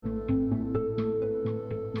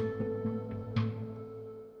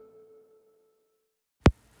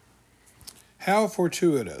How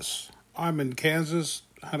fortuitous. I'm in Kansas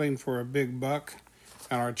hunting for a big buck,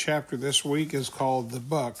 and our chapter this week is called The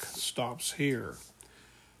Buck Stops Here.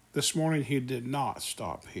 This morning he did not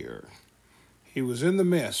stop here. He was in the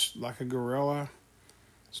mist like a gorilla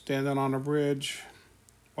standing on a bridge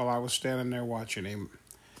while I was standing there watching him.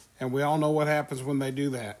 And we all know what happens when they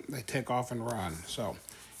do that. They take off and run. So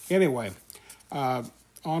anyway, on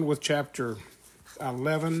with chapter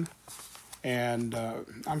 11 and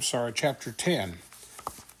chapter 10.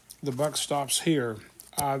 The buck stops here.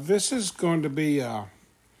 This is going to be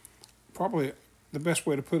probably the best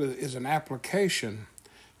way to put it is an application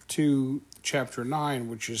to chapter 9,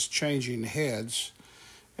 which is changing heads,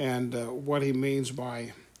 and what he means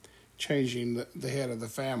by changing the head of the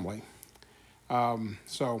family.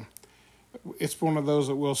 So it's one of those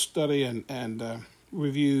that we'll study and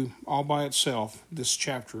review all by itself, this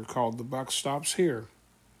chapter called The Buck Stops Here.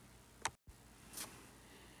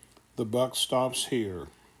 The Buck Stops Here.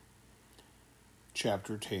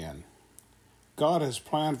 Chapter 10. God has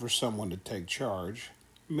planned for someone to take charge.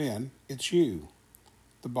 Men, it's you.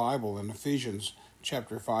 The Bible in Ephesians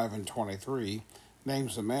chapter 5 and 23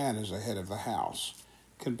 names the man as the head of the house,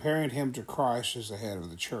 comparing him to Christ as the head of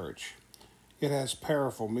the church. It has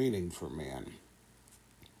powerful meaning for men.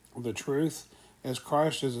 The truth, as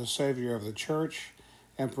Christ is the Savior of the church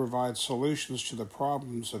and provides solutions to the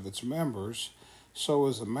problems of its members, so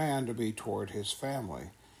is a man to be toward his family.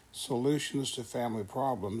 Solutions to family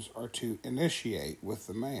problems are to initiate with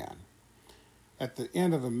the man. At the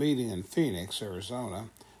end of a meeting in Phoenix, Arizona,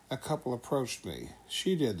 a couple approached me.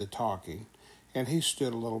 She did the talking, and he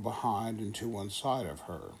stood a little behind and to one side of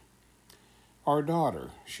her. Our daughter,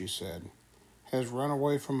 she said, has run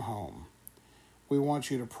away from home. We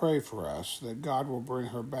want you to pray for us that God will bring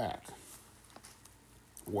her back.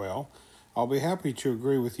 Well, I'll be happy to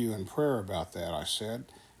agree with you in prayer about that, I said.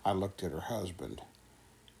 I looked at her husband.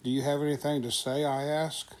 Do you have anything to say, I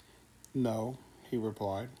asked. No, he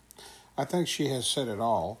replied. I think she has said it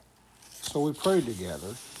all. So we prayed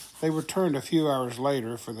together. They returned a few hours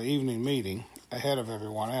later for the evening meeting, ahead of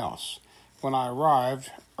everyone else. When I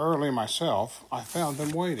arrived, early myself, I found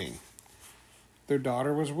them waiting. Their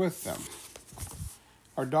daughter was with them.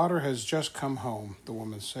 Our daughter has just come home, the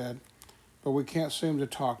woman said, but we can't seem to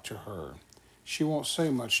talk to her. She won't say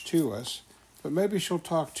much to us, but maybe she'll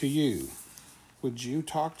talk to you. Would you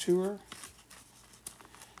talk to her?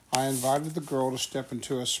 I invited the girl to step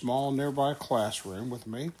into a small nearby classroom with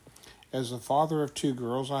me. As the father of two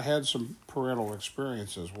girls, I had some paternal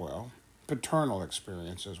experience as well. The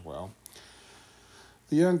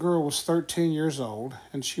young girl was 13 years old,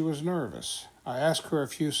 and she was nervous. I asked her a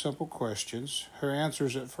few simple questions. Her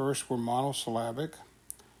answers at first were monosyllabic.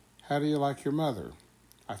 How do you like your mother?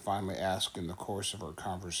 I finally asked in the course of our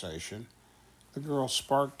conversation. The girl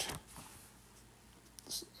sparked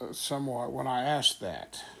somewhat when I asked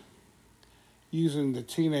that. Using the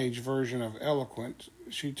teenage version of eloquent,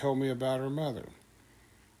 she told me about her mother.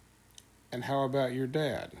 And how about your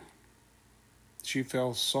dad? She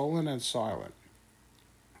fell sullen and silent.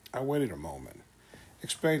 I waited a moment,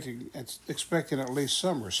 expecting at least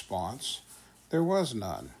some response. There was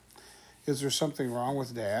none. Is there something wrong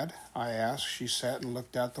with Dad? I asked. She sat and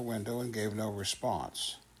looked out the window and gave no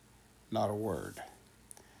response. Not a word.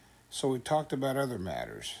 So we talked about other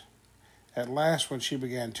matters. At last, when she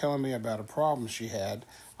began telling me about a problem she had,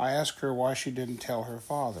 I asked her why she didn't tell her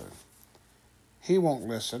father. He won't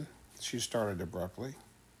listen, she stated abruptly.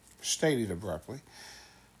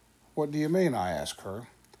 What do you mean? I asked her.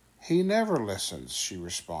 He never listens, she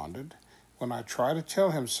responded. When I try to tell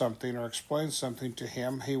him something or explain something to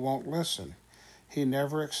him, he won't listen. He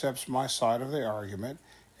never accepts my side of the argument,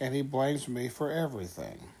 and he blames me for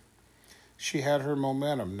everything. She had her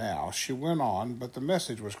momentum now. She went on, but the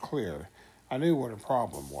message was clear. I knew what her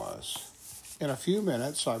problem was. In a few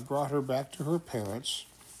minutes, I brought her back to her parents.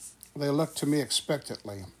 They looked to me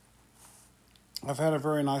expectantly. I've had a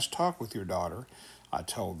very nice talk with your daughter, I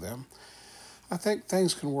told them. I think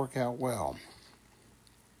things can work out well.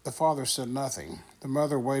 The father said nothing. The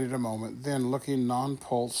mother waited a moment, then, looking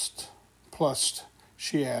nonplussed,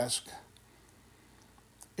 she asked,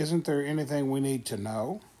 Isn't there anything we need to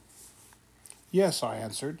know? Yes, I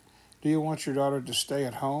answered. Do you want your daughter to stay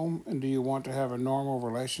at home, and do you want to have a normal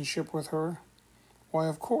relationship with her? Why,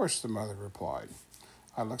 of course, the mother replied.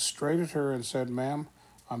 I looked straight at her and said, Ma'am,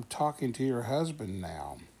 I'm talking to your husband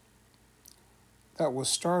now. That was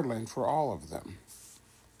startling for all of them.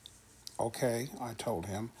 Okay, I told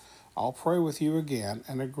him. I'll pray with you again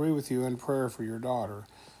and agree with you in prayer for your daughter.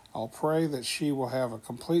 I'll pray that she will have a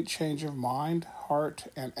complete change of mind, heart,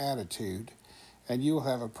 and attitude, and you will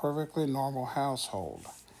have a perfectly normal household.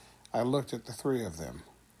 I looked at the three of them.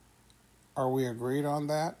 Are we agreed on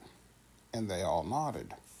that? And they all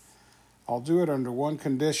nodded. I'll do it under one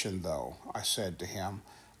condition, though, I said to him.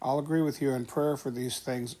 I'll agree with you in prayer for these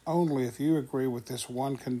things only if you agree with this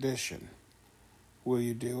one condition. Will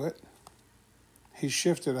you do it? He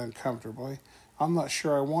shifted uncomfortably. I'm not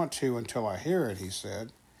sure I want to until I hear it, he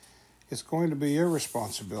said. It's going to be your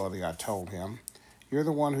responsibility, I told him. You're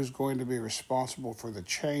the one who's going to be responsible for the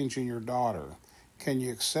change in your daughter. Can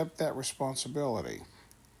you accept that responsibility?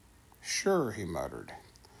 Sure, he muttered.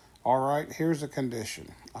 All right, here's a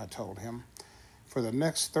condition, I told him. For the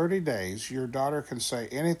next 30 days, your daughter can say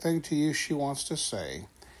anything to you she wants to say,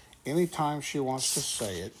 anytime she wants to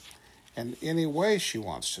say it, and any way she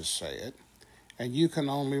wants to say it, and you can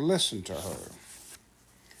only listen to her.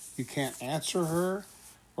 You can't answer her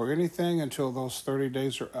or anything until those 30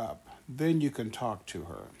 days are up. Then you can talk to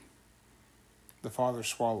her. The father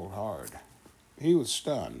swallowed hard. He was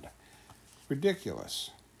stunned.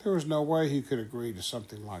 Ridiculous. There was no way he could agree to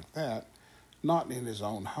something like that, not in his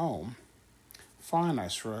own home. Fine, I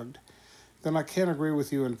shrugged. Then I can't agree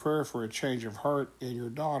with you in prayer for a change of heart in your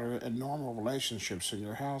daughter and normal relationships in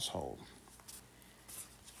your household.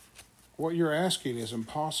 What you're asking is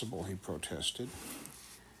impossible, he protested.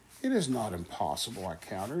 It is not impossible, I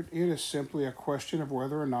countered. It is simply a question of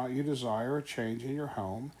whether or not you desire a change in your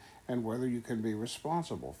home and whether you can be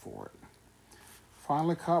responsible for it.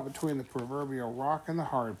 Finally caught between the proverbial rock and the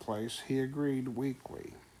hard place, he agreed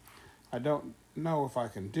weakly. I don't know if I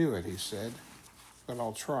can do it, he said, but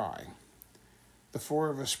I'll try. The four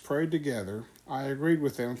of us prayed together. I agreed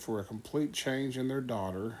with them for a complete change in their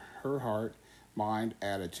daughter, her heart, mind,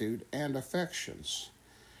 attitude, and affections.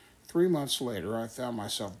 3 months later, I found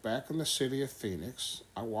myself back in the city of Phoenix.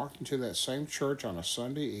 I walked into that same church on a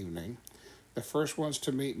Sunday evening. The first ones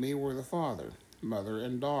to meet me were the father, mother,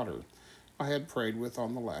 and daughter I had prayed with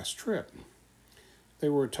on the last trip. They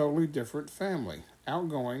were a totally different family,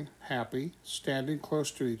 outgoing, happy, standing close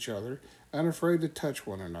to each other, unafraid to touch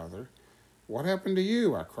one another. What happened to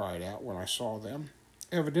you? I cried out when I saw them.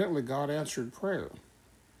 Evidently, God answered prayer.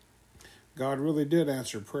 God really did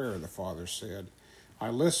answer prayer, the father said. I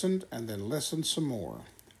listened and then listened some more.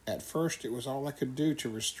 At first, it was all I could do to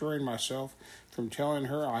restrain myself from telling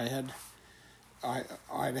her I'd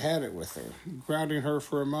had it with her, grounding her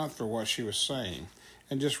for a month for what she was saying,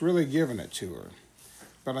 and just really giving it to her.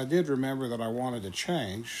 But I did remember that I wanted to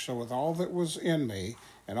change, so with all that was in me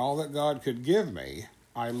and all that God could give me,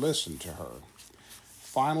 I listened to her.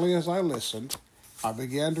 Finally, as I listened, I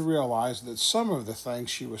began to realize that some of the things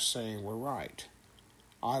she was saying were right.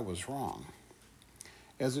 I was wrong.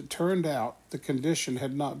 As it turned out, the condition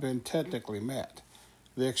had not been technically met.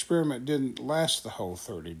 The experiment didn't last the whole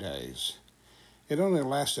 30 days. It only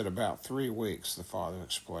lasted about 3 weeks, the father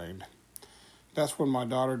explained. That's when my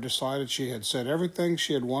daughter decided she had said everything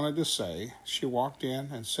she had wanted to say. She walked in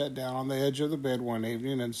and sat down on the edge of the bed one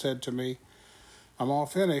evening and said to me, I'm all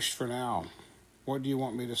finished for now. What do you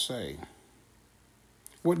want me to say?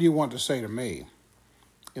 What do you want to say to me?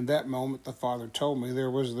 In that moment, the father told me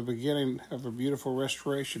there was the beginning of a beautiful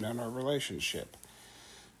restoration in our relationship.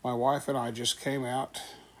 My wife and I just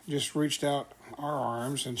reached out our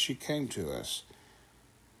arms, and she came to us.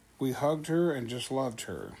 We hugged her and just loved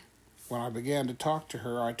her. When I began to talk to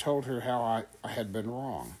her, I told her how I had been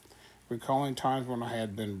wrong, recalling times when I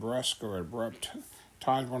had been brusque or abrupt,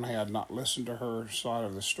 times when I had not listened to her side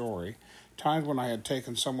of the story, times when I had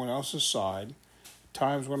taken someone else's side,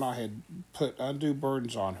 times when I had put undue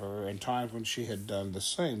burdens on her, and times when she had done the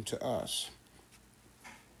same to us.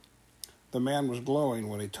 The man was glowing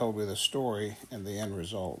when he told me the story and the end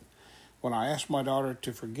result. When I asked my daughter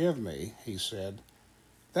to forgive me, he said,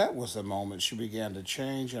 that was the moment she began to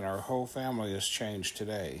change, and our whole family has changed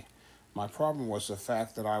today. My problem was the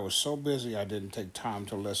fact that I was so busy I didn't take time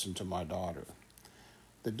to listen to my daughter.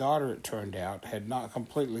 The daughter, it turned out, had not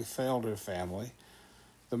completely failed her family.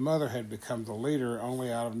 The mother had become the leader only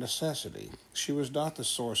out of necessity. She was not the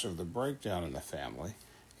source of the breakdown in the family.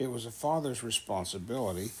 It was the father's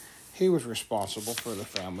responsibility. He was responsible for the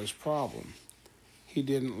family's problem. He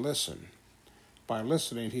didn't listen. By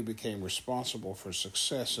listening, he became responsible for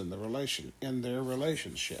success in their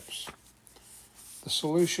relationships. The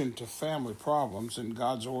solution to family problems in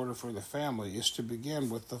God's order for the family is to begin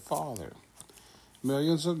with the father.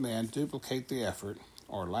 Millions of men duplicate the effort,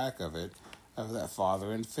 or lack of it, of that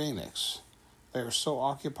father in Phoenix. They are so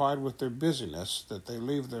occupied with their busyness that they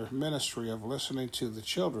leave their ministry of listening to the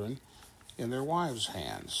children in their wives'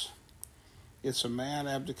 hands. It's a man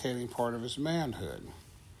abdicating part of his manhood.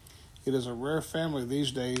 It is a rare family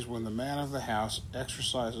these days when the man of the house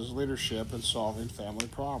exercises leadership in solving family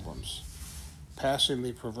problems. Passing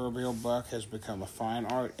the proverbial buck has become a fine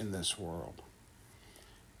art in this world.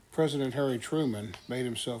 President Harry Truman made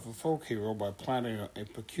himself a folk hero by planting a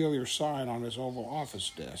peculiar sign on his Oval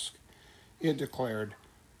Office desk. It declared,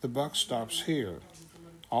 "The buck stops here."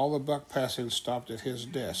 All the buck passing stopped at his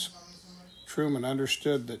desk. Truman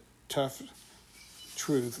understood that tough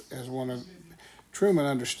truth as one of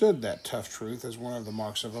the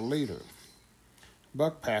marks of a leader.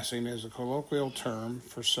 Buck passing is a colloquial term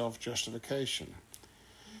for self-justification.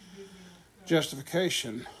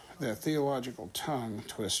 Justification, that theological tongue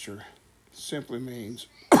twister, simply means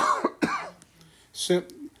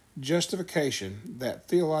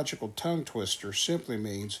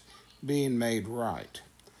being made right.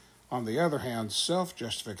 On the other hand,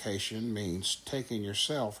 self-justification means taking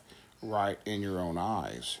yourself right in your own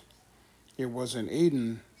eyes. It was in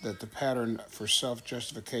Eden that the pattern for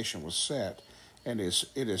self-justification was set, and it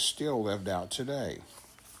is still lived out today.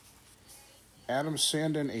 Adam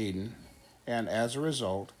sinned in Eden, and as a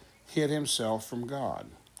result, hid himself from God.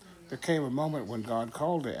 There came a moment when God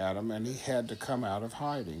called to Adam, and he had to come out of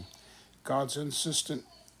hiding. God's insistent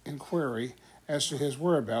inquiry as to his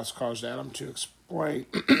whereabouts caused Adam to explain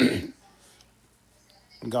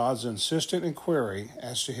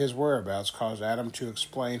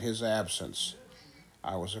his absence.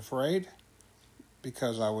 "I was afraid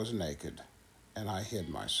because I was naked, and I hid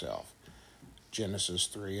myself." Genesis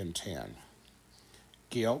 3:10.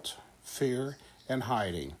 Guilt, fear, and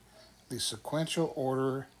hiding, the sequential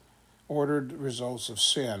ordered results of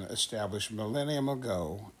sin established millennium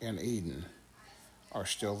ago in Eden, are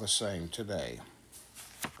still the same today.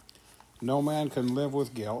 No man can live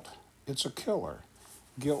with guilt. It's a killer.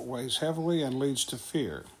 Guilt weighs heavily and leads to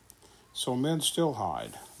fear. So men still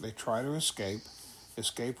hide. They try to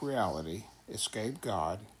escape reality, escape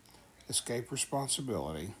God, escape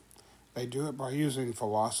responsibility. They do it by using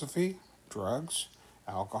philosophy, drugs,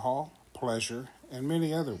 alcohol, pleasure, and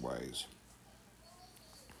many other ways.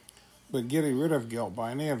 But getting rid of guilt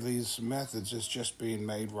by any of these methods is just being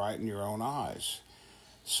made right in your own eyes.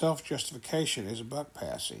 Self-justification is buck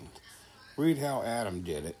passing. Read how Adam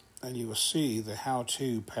did it, and you will see the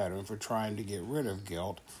how-to pattern for trying to get rid of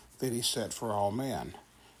guilt that he set for all men,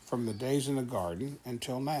 from the days in the garden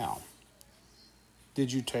until now.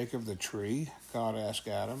 "Did you take of the tree?" God asked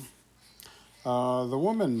Adam. The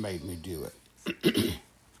woman made me do it."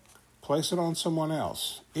 Place it on someone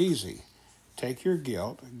else. Easy. Take your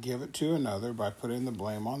guilt, give it to another by putting the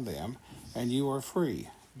blame on them, and you are free.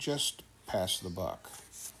 Just pass the buck.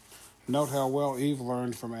 Note how well Eve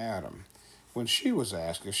learned from Adam. When she was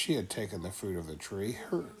asked if she had taken the fruit of the tree,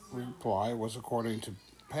 her reply was according to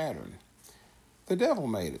pattern. "The devil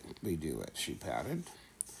made me do it," she pouted.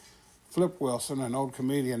 Flip Wilson, an old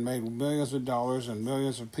comedian, made millions of dollars and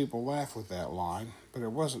millions of people laugh with that line, but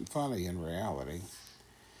it wasn't funny in reality.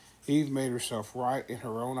 Eve made herself right in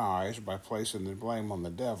her own eyes by placing the blame on the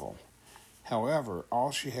devil. However,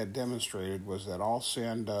 all she had demonstrated was that all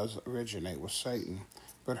sin does originate with Satan,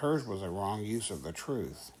 but hers was a wrong use of the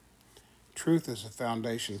truth. Truth is the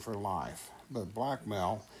foundation for life, but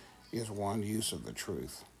blackmail is one use of the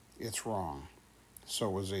truth. It's wrong. So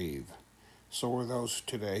was Eve. So are those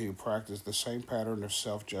today who practice the same pattern of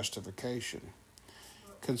self-justification.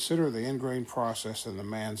 Consider the ingrained process in the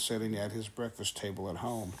man sitting at his breakfast table at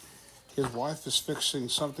home. His wife is fixing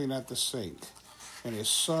something at the sink, and his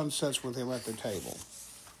son sits with him at the table.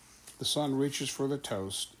 The son reaches for the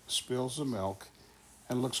toast, spills the milk,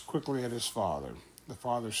 and looks quickly at his father. The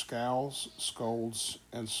father scowls, scolds,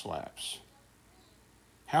 and slaps.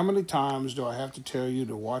 "How many times do I have to tell you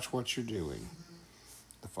to watch what you're doing?"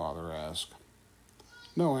 the father asks.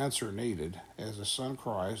 No answer needed. As the son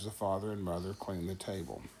cries, the father and mother clean the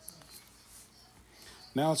table.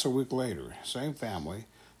 Now it's a week later. Same family,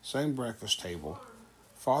 same breakfast table.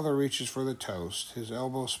 Father reaches for the toast. His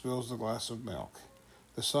elbow spills the glass of milk.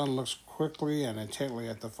 The son looks quickly and intently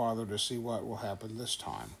at the father to see what will happen this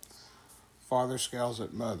time. Father scowls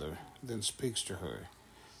at mother, then speaks to her.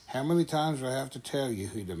 "How many times do I have to tell you,"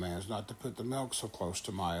 he demands, "not to put the milk so close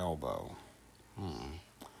to my elbow?"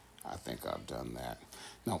 I think I've done that.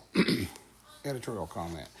 No, editorial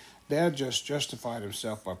comment. Dad just justified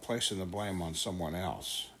himself by placing the blame on someone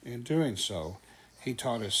else. In doing so, he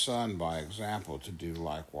taught his son by example to do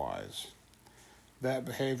likewise. That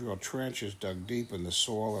behavioral trench is dug deep in the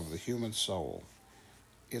soil of the human soul.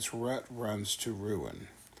 Its rut runs to ruin.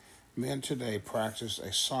 Men today practice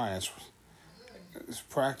as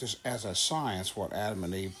a science what Adam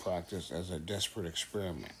and Eve practiced as a desperate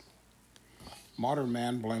experiment. Modern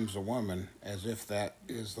man blames the woman as if that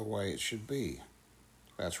is the way it should be.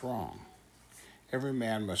 That's wrong. Every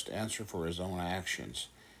man must answer for his own actions.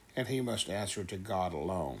 and he must answer to God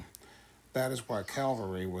alone. That is why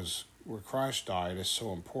Calvary was where Christ died is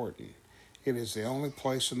so important. It is the only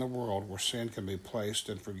place in the world where sin can be placed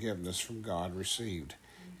and forgiveness from God received.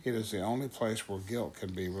 It is the only place where guilt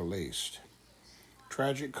can be released.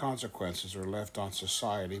 Tragic consequences are left on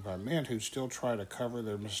society by men who still try to cover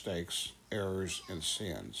their mistakes, errors, and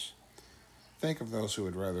sins. Think of those who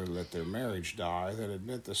would rather let their marriage die than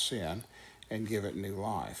admit the sin and give it new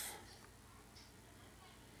life.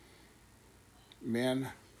 Men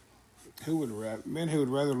who would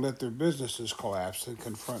rather let their businesses collapse than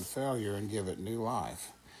confront failure and give it new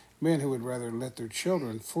life. Men who would rather let their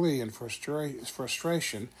children flee in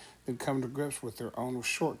frustration than come to grips with their own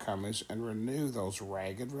shortcomings and renew those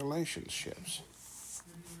ragged relationships.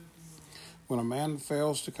 When a man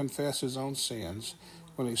fails to confess his own sins,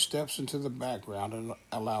 when he steps into the background and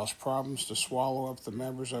allows problems to swallow up the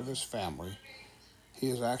members of his family, he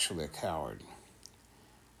is actually a coward.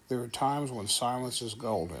 There are times when silence is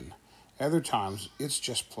golden. Other times, it's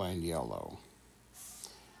just plain yellow.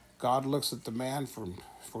 God looks at the man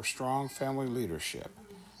for strong family leadership.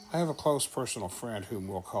 I have a close personal friend whom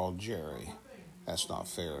we'll call Jerry. That's not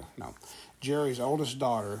fair, no. Jerry's oldest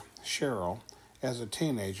daughter, Cheryl, as a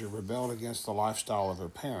teenager, rebelled against the lifestyle of her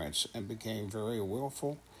parents and became very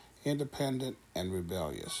willful, independent, and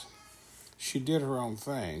rebellious. She did her own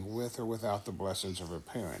thing, with or without the blessings of her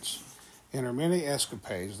parents. In her many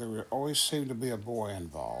escapades, there always seemed to be a boy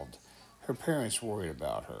involved. Her parents worried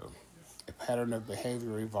about her. A pattern of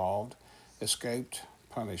behavior evolved, escaped,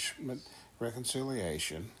 punishment,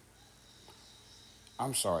 reconciliation.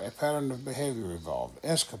 A pattern of behavior evolved,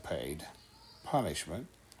 escapade, punishment,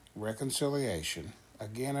 reconciliation.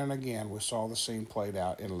 Again and again, we saw the scene played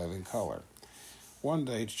out in living color. One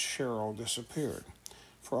day, Cheryl disappeared.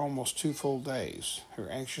 For almost 2 full days, her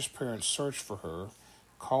anxious parents searched for her,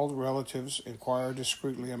 called relatives, inquired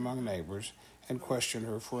discreetly among neighbors, and questioned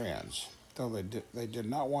her friends. Though they did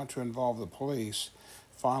not want to involve the police,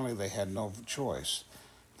 finally they had no choice.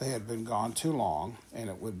 They had been gone too long, and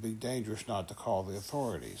it would be dangerous not to call the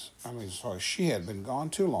authorities. She had been gone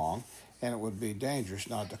too long, and it would be dangerous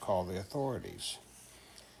not to call the authorities.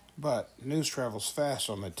 But news travels fast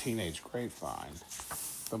on the teenage grapevine.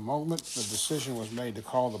 The moment the decision was made to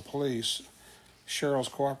call the police, Cheryl's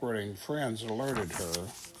cooperating friends alerted her.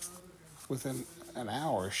 Within an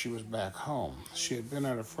hour, she was back home. She had been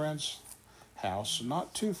at a friend's house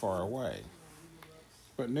not too far away.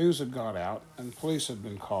 But news had got out, and police had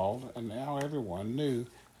been called, and now everyone knew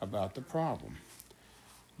about the problem.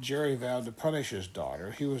 Jerry vowed to punish his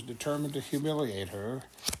daughter. He was determined to humiliate her,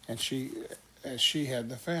 as she had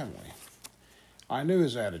the family. I knew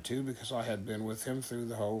his attitude because I had been with him through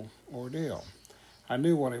the whole ordeal. I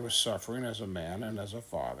knew what he was suffering as a man and as a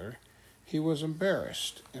father. He was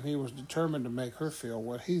embarrassed, and he was determined to make her feel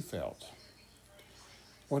what he felt.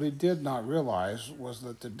 What he did not realize was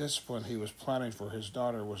that the discipline he was planning for his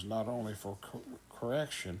daughter was not only for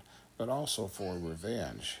correction, but also for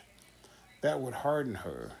revenge. That would harden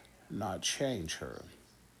her, not change her.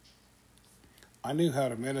 I knew how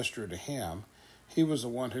to minister to him. He was the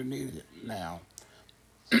one who needed it now.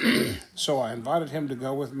 So I invited him to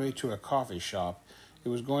go with me to a coffee shop. It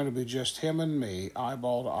was going to be just him and me,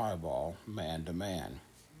 eyeball to eyeball, man to man.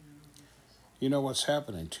 You know what's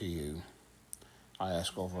happening to you? I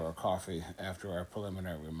asked over our coffee after our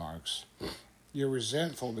preliminary remarks. You're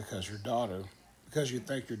resentful because you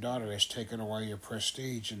think your daughter has taken away your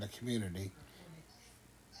prestige in the community,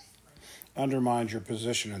 undermined your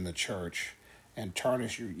position in the church, and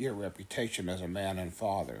tarnished your reputation as a man and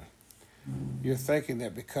father. You're thinking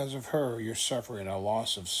that because of her, you're suffering a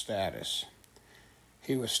loss of status.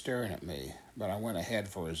 He was staring at me, but I went ahead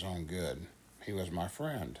for his own good. He was my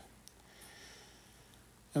friend.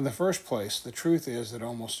 In the first place, the truth is that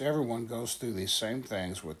almost everyone goes through these same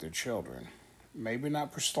things with their children. Maybe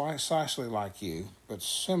not precisely like you, but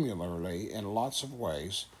similarly in lots of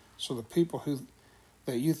ways, so the people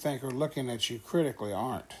that you think are looking at you critically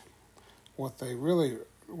aren't. What they really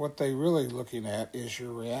looking at is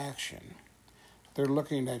your reaction. They're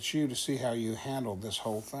looking at you to see how you handle this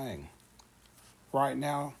whole thing. Right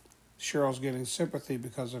now, Cheryl's getting sympathy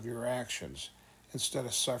because of your actions instead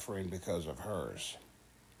of suffering because of hers.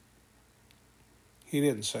 He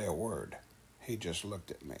didn't say a word. He just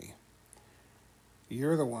looked at me.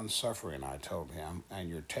 You're the one suffering, I told him, and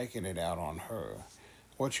you're taking it out on her.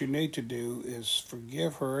 What you need to do is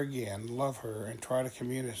forgive her again, love her, and try to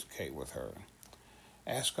communicate with her.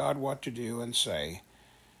 Ask God what to do and say.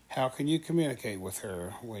 How can you communicate with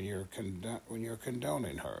her when you're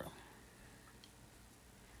condoning her?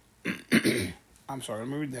 Let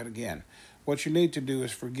me read that again. What you need to do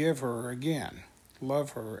is forgive her again.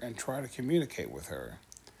 love her, and try to communicate with her.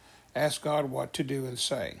 Ask God what to do and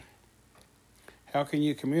say. How can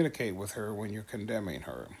you communicate with her when you're condemning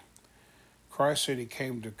her? Christ said he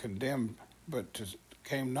came not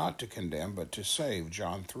to condemn, but to save,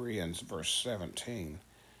 John 3 and verse 17.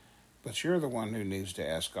 But you're the one who needs to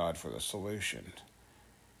ask God for the solution.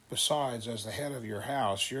 Besides, as the head of your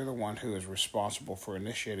house, you're the one who is responsible for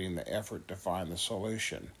initiating the effort to find the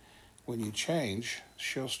solution. When you change,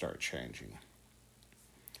 she'll start changing.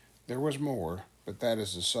 There was more, but that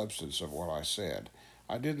is the substance of what I said.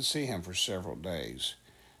 I didn't see him for several days.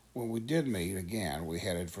 When we did meet again, we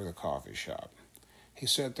headed for the coffee shop. He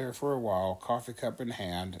sat there for a while, coffee cup in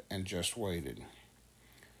hand, and just waited.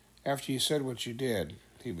 After you said what you did,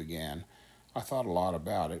 he began, I thought a lot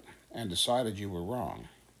about it and decided you were wrong.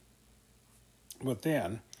 But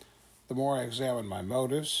then, the more I examined my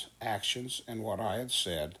motives, actions, and what I had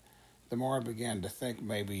said, the more I began to think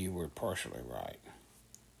maybe you were partially right.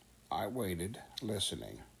 I waited,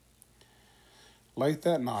 listening. Late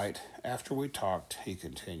that night, after we talked, he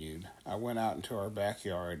continued, I went out into our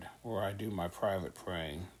backyard where I do my private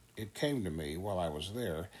praying. It came to me while I was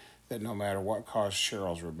there that no matter what caused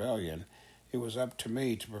Cheryl's rebellion, it was up to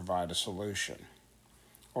me to provide a solution,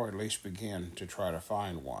 or at least begin to try to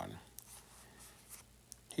find one.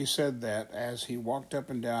 He said that as he walked up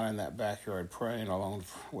and down in that backyard praying alone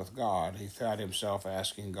with God, he found himself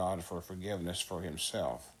asking God for forgiveness for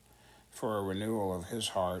himself, for a renewal of his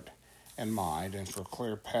heart and mind, and for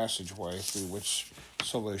clear passageway through which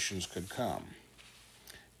solutions could come.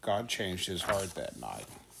 God changed his heart that night.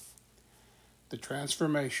 The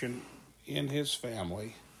transformation in his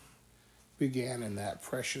family began in that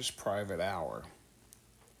precious private hour.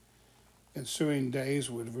 Ensuing days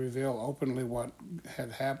would reveal openly what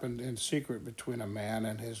had happened in secret between a man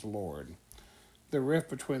and his Lord. The rift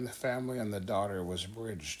between the family and the daughter was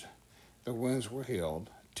bridged. The wounds were healed.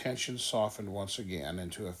 Tension softened once again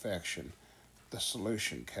into affection. The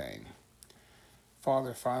solution came.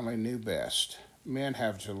 Father finally knew best. Men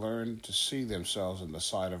have to learn to see themselves in the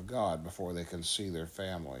sight of God before they can see their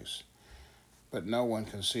families. But no one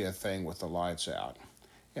can see a thing with the lights out.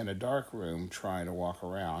 In a dark room trying to walk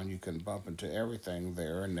around, you can bump into everything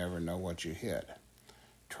there and never know what you hit.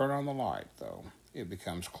 Turn on the light, though. It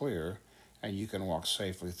becomes clear, and you can walk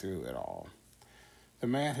safely through it all. The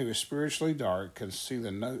man who is spiritually dark can see the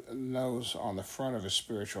nose on the front of his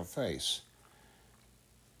spiritual face.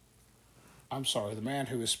 The man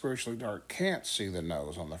who is spiritually dark can't see the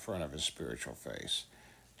nose on the front of his spiritual face.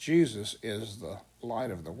 Jesus is the light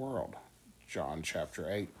of the world, John chapter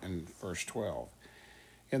 8 and verse 12.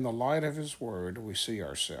 In the light of his word, we see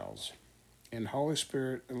ourselves. In Holy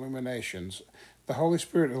Spirit illuminations, the Holy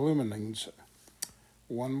Spirit illumines,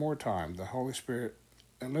 one more time, the Holy Spirit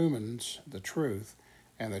illumines the truth,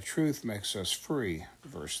 and the truth makes us free,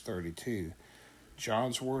 verse 32.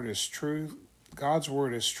 God's word is truth,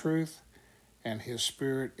 and his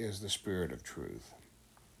Spirit is the Spirit of truth.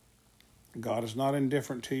 God is not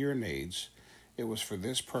indifferent to your needs. It was for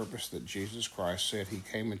this purpose that Jesus Christ said he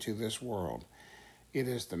came into this world. It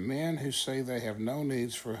is the men who say they have no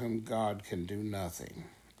needs for whom God can do nothing.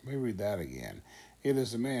 Let me read that again. It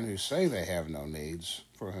is the men who say they have no needs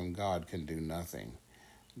for whom God can do nothing.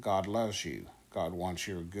 God loves you. God wants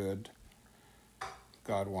your good.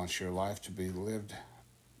 God wants your life to be lived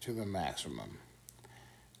to the maximum.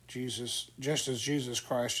 Just as Jesus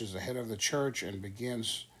Christ is the head of the church and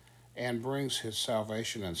brings his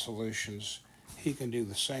salvation and solutions, he can do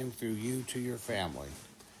the same through you to your family.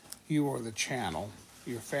 You are the channel.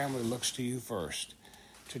 Your family looks to you first.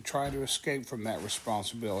 To try to escape from that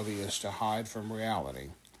responsibility is to hide from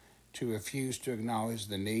reality. To refuse to acknowledge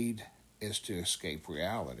the need is to escape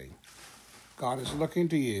reality. God is looking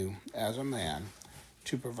to you as a man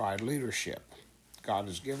to provide leadership. God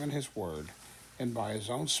has given his word, and by his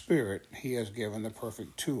own Spirit, he has given the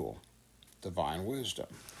perfect tool, divine wisdom.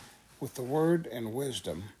 With the word and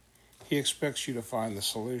wisdom, he expects you to find the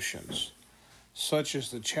solutions. Such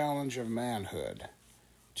is the challenge of manhood,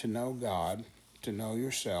 to know God, to know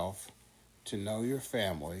yourself, to know your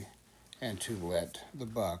family, and to let the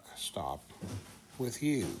buck stop with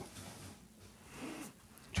you.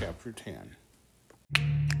 Chapter 10.